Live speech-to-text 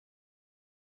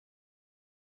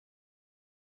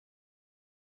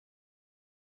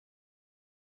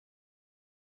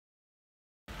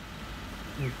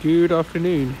Good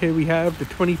afternoon. Here we have the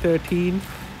 2013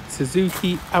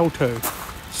 Suzuki Alto.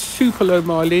 Super low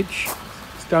mileage.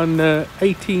 It's done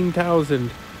 18,000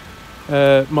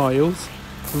 miles.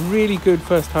 Really good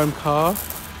first time car.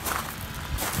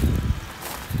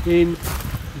 In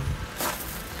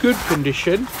good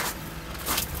condition.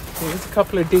 There's a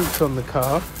couple of dinks on the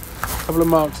car. A couple of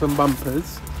marks on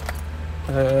bumpers.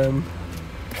 And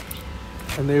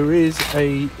there is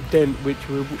a dent which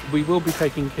we will be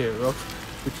taking care of,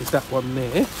 which is that one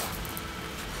there.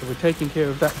 So we're taking care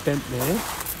of that dent there.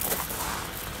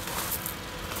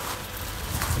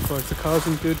 Otherwise the car's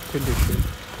in good condition,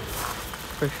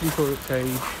 especially for its age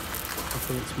and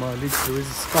for its mileage. There is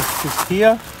a scuff just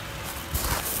here,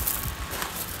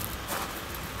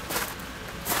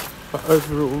 but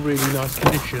overall really nice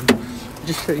condition. I'll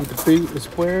just show you the boot as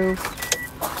well.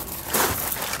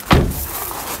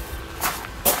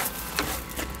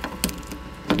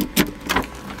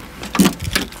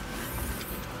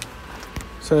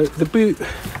 So the boot,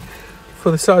 for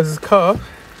the size of the car,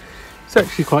 it's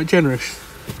actually quite generous.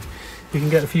 You can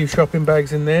get a few shopping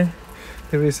bags in there.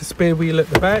 There is a spare wheel at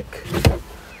the back.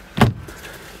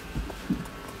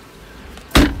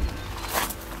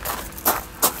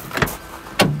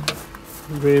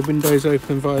 Rear windows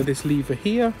open via this lever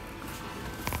here.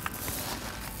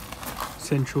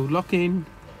 Central lock-in.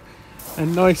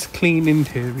 And nice clean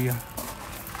interior.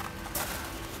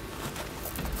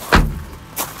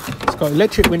 Got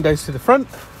electric windows to the front,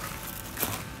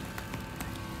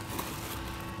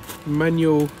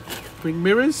 manual ring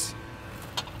mirrors.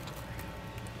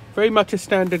 Very much a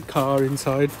standard car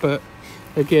inside, but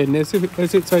again, as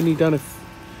it's only done a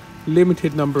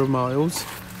limited number of miles,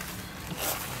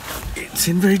 it's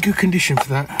in very good condition for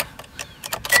that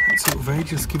sort of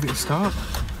age. Let's give it a start.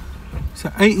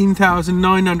 So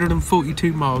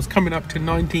 18,942 miles, coming up to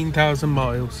 19,000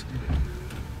 miles.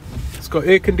 It's got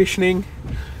air conditioning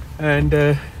and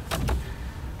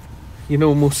your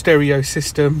normal stereo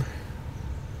system,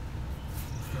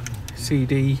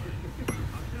 CD.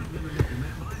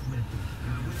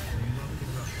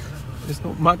 There's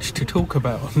not much to talk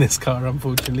about on this car,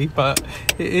 unfortunately, but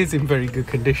it is in very good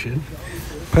condition.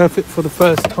 Perfect for the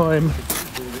first time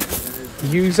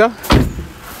user,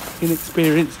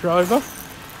 inexperienced driver.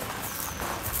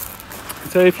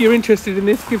 So if you're interested in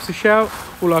this, give us a shout.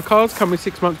 All our cars come with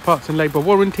 6 months parts and labour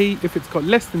warranty. If it's got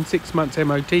less than 6 months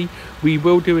MOT, we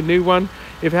will do a new one.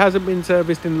 If it hasn't been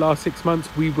serviced in the last 6 months,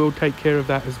 we will take care of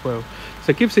that as well.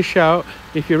 So give us a shout.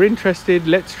 If you're interested,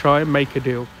 let's try and make a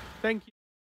deal. Thank you.